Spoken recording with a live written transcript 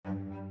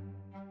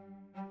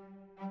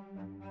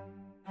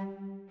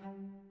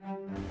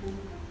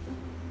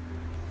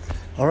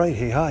All right,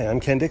 hey, hi, I'm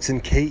Ken Dixon,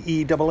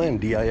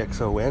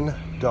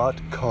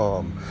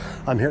 KENNDIXON.com.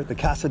 I'm here at the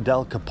Casa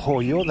del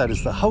Capollo, that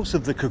is the House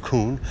of the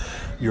Cocoon,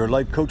 your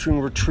life coaching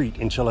retreat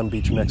in Chelem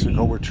Beach,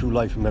 Mexico, where true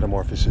life and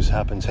metamorphosis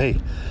happens. Hey,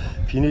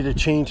 if you need a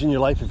change in your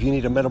life, if you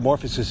need a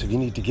metamorphosis, if you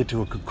need to get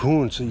to a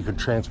cocoon so you can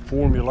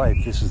transform your life,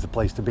 this is the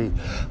place to be.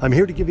 I'm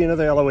here to give you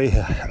another LOA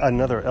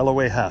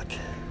hack.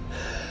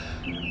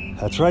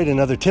 That's right,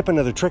 another tip,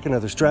 another trick,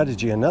 another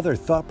strategy, another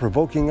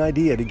thought-provoking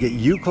idea to get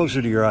you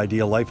closer to your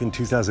ideal life in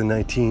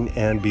 2019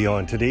 and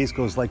beyond. Today's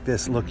goes like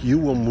this. Look, you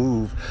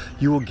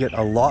will get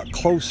a lot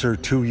closer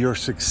to your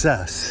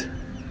success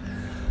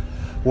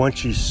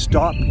once you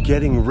stop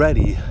getting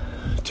ready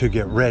to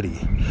get ready.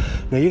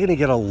 Now, you're going to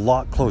get a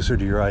lot closer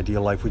to your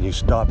ideal life when you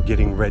stop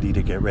getting ready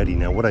to get ready.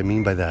 Now, what I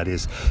mean by that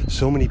is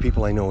so many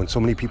people I know and so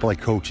many people I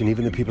coach, and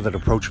even the people that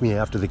approach me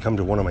after they come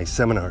to one of my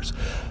seminars,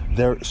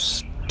 they're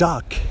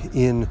stuck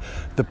in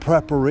the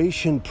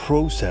preparation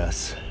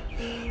process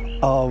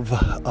of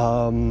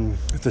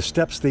the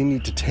steps they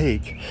need to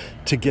take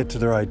to get to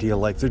their ideal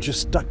life. They're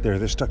just stuck there.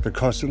 They're stuck. They're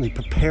constantly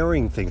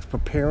preparing things.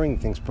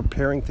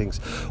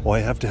 Oh, I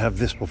have to have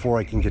this before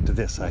I can get to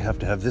this. I have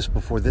to have this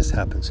before this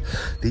happens.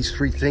 These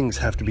three things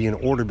have to be in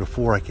order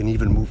before I can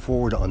even move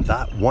forward on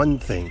that one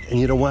thing. And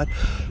you know what?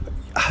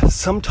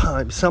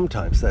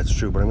 Sometimes that's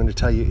true, but I'm going to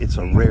tell you it's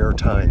a rare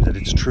time that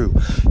it's true.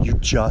 You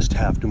just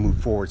have to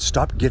move forward.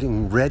 Stop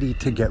getting ready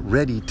to get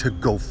ready to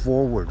go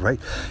forward, right?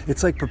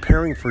 It's like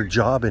preparing for a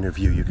job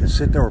interview. You can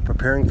sit there or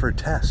preparing for a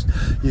test.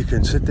 You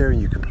can sit there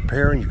and you can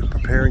prepare and you can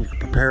prepare and you can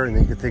prepare, and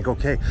then you can think,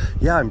 okay,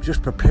 yeah, I'm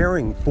just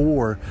preparing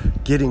for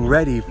getting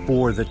ready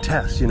for the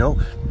test, you know?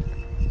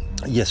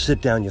 You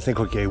sit down, you think,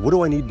 okay, what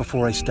do I need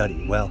before I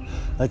study? Well,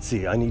 let's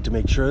see, I need to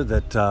make sure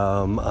that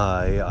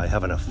I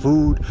have enough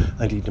food.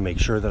 I need to make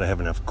sure that I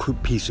have enough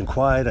peace and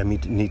quiet. I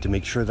need to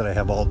make sure that I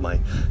have all my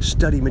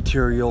study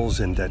materials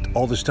and that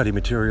all the study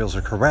materials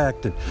are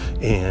correct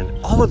and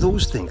all of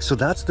those things. So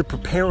that's the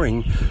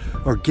preparing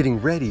or getting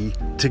ready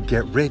to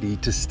get ready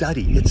to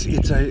study.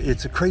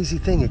 It's a crazy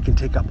thing. It can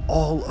take up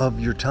all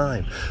of your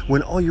time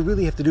when all you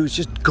really have to do is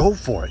just go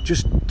for it.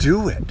 Just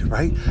do it,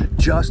 right?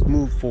 Just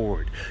move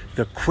forward.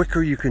 The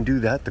quicker you can do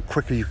that, the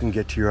quicker you can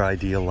get to your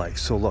ideal life.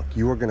 So look,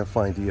 you are going to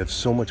find that you have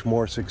so much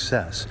more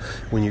success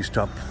when you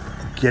stop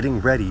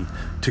getting ready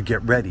to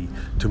get ready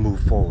to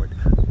move forward.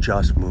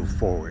 Just move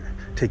forward.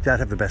 Take that,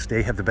 have the best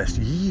day, have the best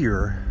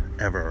year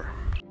ever.